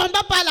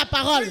combats par la When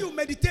parole. you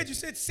meditate, you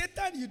say,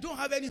 Satan, you don't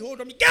have any hold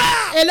on me.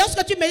 Yeah! Et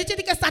lorsque tu médites, tu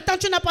dis que Satan,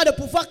 tu n'as pas de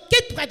pouvoir,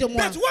 quitte près de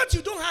moi. But what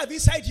you don't have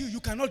inside you,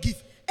 you cannot give.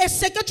 Et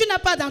ce que tu n'as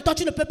pas dans toi,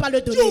 tu ne peux pas le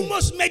You donner.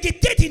 must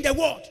meditate in the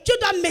word. Tu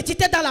dois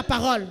méditer dans la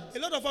parole. A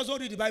lot of us don't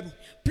read the Bible.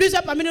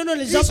 Plusieurs parmi nous ne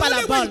lisons It's pas la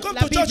only when you Bible. come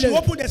La to church, you Bible.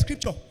 open the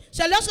scripture.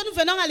 C'est lorsque nous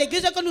venons à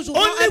l'église que nous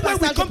ouvrons Only un when we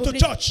passage come to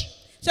biblique. church.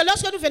 C'est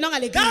lorsque nous venons à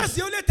l'église. That's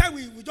the only time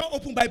we don't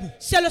open Bible.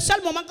 C'est le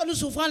seul moment que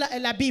nous ouvrons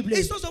la Bible.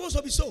 It's not supposed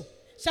to be so.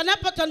 Ça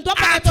ne doit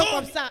pas At être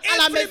home, comme ça. À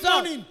la every maison,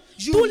 morning,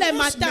 you tous les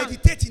must matins,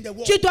 meditate in the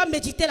word. tu dois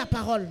méditer la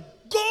parole.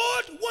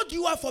 God, what do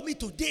you have for me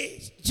today?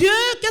 Dieu,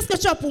 qu'est-ce que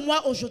tu as pour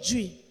moi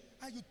aujourd'hui?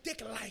 And you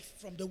take life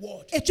from the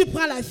word. Et tu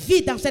prends la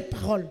vie dans cette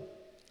parole.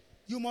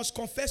 You must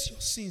confess your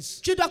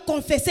sins. Tu dois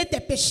confesser tes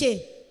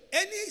péchés.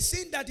 Any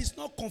sin that is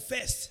not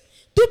confessed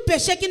Tout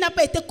péché qui n'a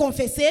pas été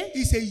confessé,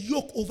 is a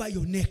yoke over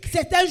your neck.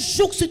 c'est un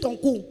joug sur ton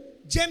cou.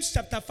 James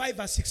chapter 5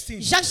 verse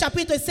 16. Jacques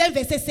chapitre 5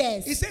 verset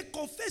He 16. said,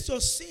 confess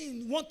your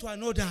sin one to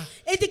another,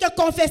 Il dit que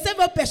confessez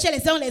vos péchés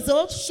les uns les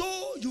autres so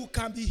you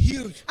can be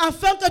healed.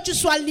 afin que tu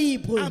sois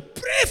libre. And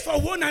pray for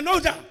one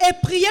another. Et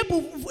priez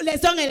pour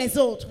les uns et les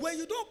autres.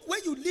 When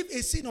you leave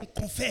a sin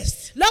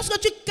unconfessed, Lorsque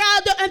tu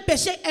gardes un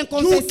péché you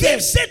inconfessé,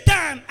 give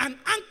Satan an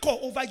anchor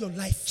over your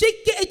life.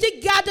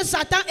 tu gardes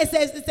Satan et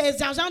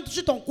ses argents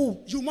sur ton cou.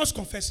 You must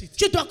confess it.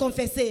 Tu dois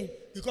confesser.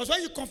 Because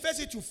when you confess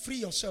it, you free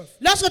yourself.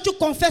 Lorsque tu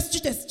confesses, tu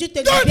te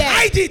Don't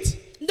libères. hide it.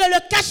 Ne le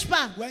cache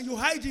pas. When you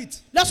hide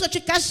it, Lorsque tu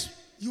caches,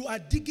 you are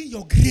digging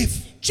your grave.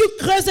 tu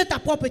creuses ta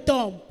propre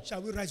tombe.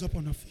 Shall we rise up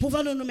on our feet?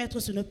 Pouvons-nous nous mettre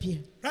sur nos pieds?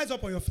 Rise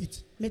up on your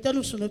feet.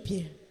 Mettons-nous sur nos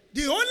pieds.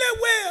 The only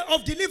way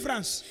of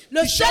deliverance,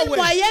 Le the sure seul way,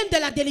 moyen de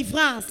la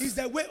délivrance, is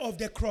the way of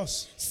the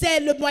cross. c'est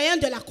le moyen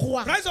de la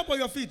croix. Rise up on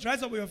your feet.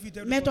 Rise up on your feet.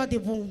 everybody. Mets-toi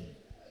debout.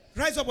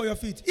 Rise up on your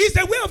feet. It's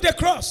the way of the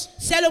cross.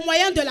 C'est le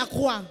moyen de la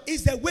croix.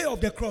 It's the way of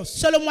the cross.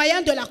 C'est le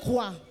moyen de la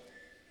croix.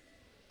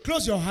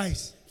 Close your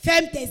eyes.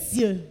 Ferme tes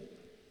yeux.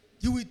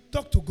 You will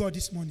talk to God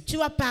this morning. Tu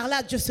vas parler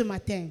à Dieu ce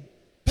matin.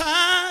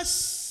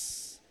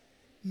 Pass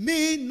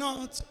me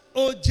not,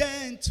 O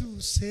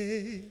gentle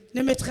Savior.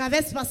 Ne me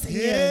traverse pas,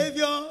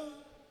 Seigneur.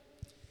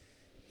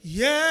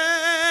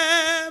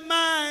 Hear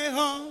my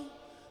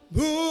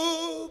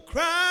humble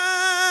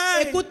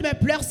cry. Écoute mes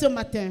pleurs ce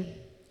matin.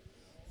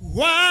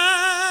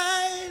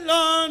 While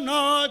on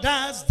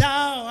others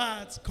thou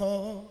art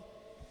called,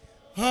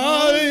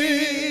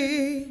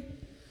 holy,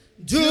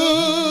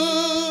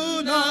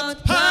 do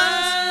not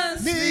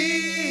pass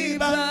me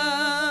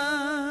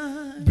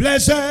by.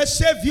 Blessed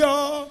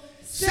Savior,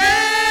 Savior,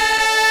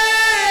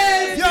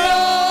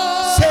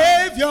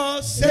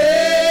 Savior,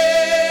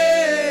 Savior,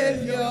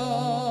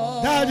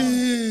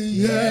 Daddy,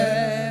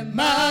 hear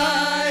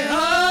my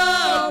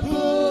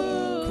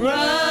humble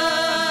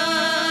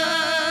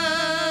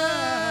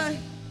cry.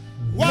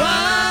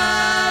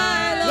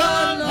 While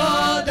on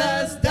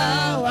others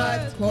thou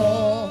art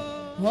called,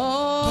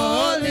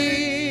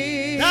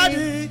 holy,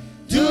 Daddy,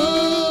 do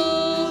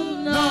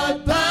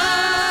not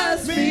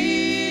pass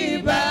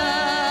me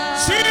by.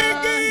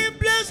 Singing,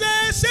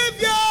 blessed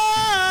Savior,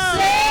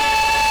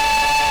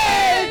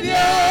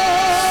 Savior,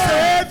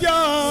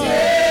 Savior,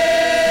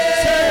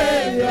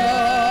 Savior.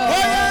 Oh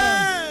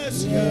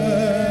yes,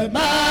 hear my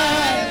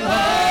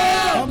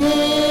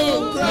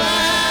humble cry.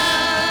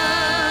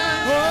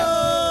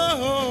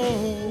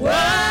 Oh,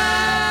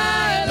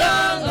 while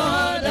on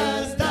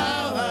others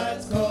thou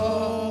art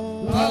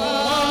called,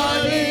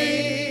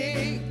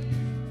 holy,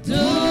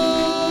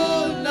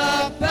 do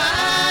not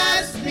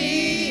pass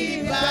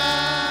me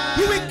by.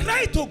 You will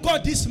cry to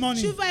God this Tu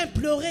morning. vas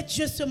implorer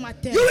Dieu ce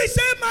matin. You will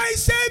say, my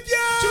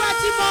Savior, Tu as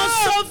dit, mon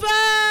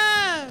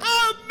sauveur,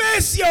 have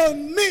mercy on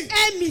me.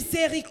 aie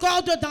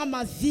miséricorde dans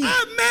ma vie.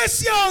 Have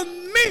mercy on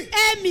me.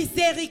 Aie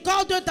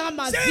miséricorde dans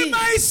ma Say, vie.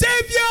 my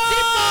Savior,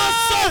 Dis, mon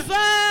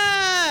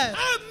sauveur,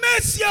 have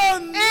mercy on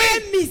me.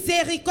 aie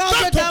miséricorde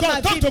Talk to dans God,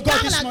 ma talk vie. to God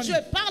Parle this à morning.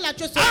 Dieu, parle à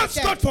Dieu ce Ask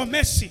matin. God for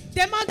mercy.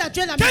 Demande à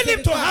Dieu la Tell him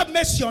to miséricorde. have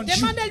mercy on you.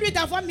 Demande-lui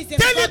d'avoir Tell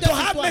miséricorde him to sur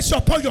have toi. mercy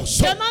upon your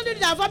soul. Demande-lui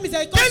d'avoir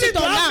miséricorde Tell sur him to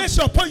ton have âme.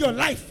 mercy upon your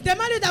life.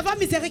 Demande-lui d'avoir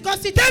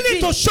miséricorde sur ta Tell him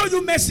vie. to show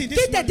you mercy this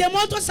Qui te morning.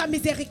 démontre sa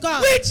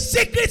miséricorde. Which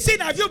secret sin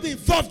have you been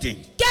involved in?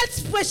 Quel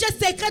péché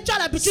secret tu as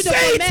l'habitude de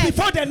Say it commettre?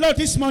 before the Lord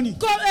this morning.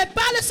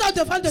 Parle ça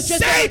devant de Dieu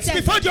ce Say it matin.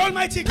 before the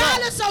Almighty God.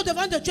 Parle ça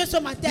devant de Dieu ce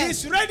matin.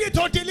 He's ready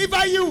to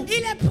deliver you.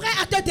 Il est prêt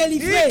à te He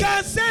délivrer.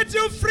 can set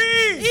you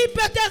free. Il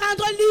peut te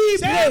rendre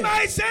Say, libre.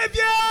 my Dis,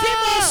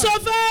 mon Savior, show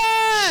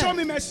sauveur.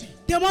 me mercy.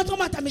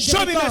 Démontre-moi ta Show me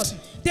miséricorde. mercy.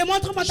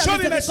 Démontre-moi ta Show me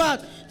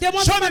miséricorde. mercy.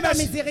 Démontre-moi Show me ta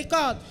mercy.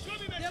 miséricorde. Show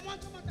me mercy.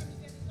 Démontre-moi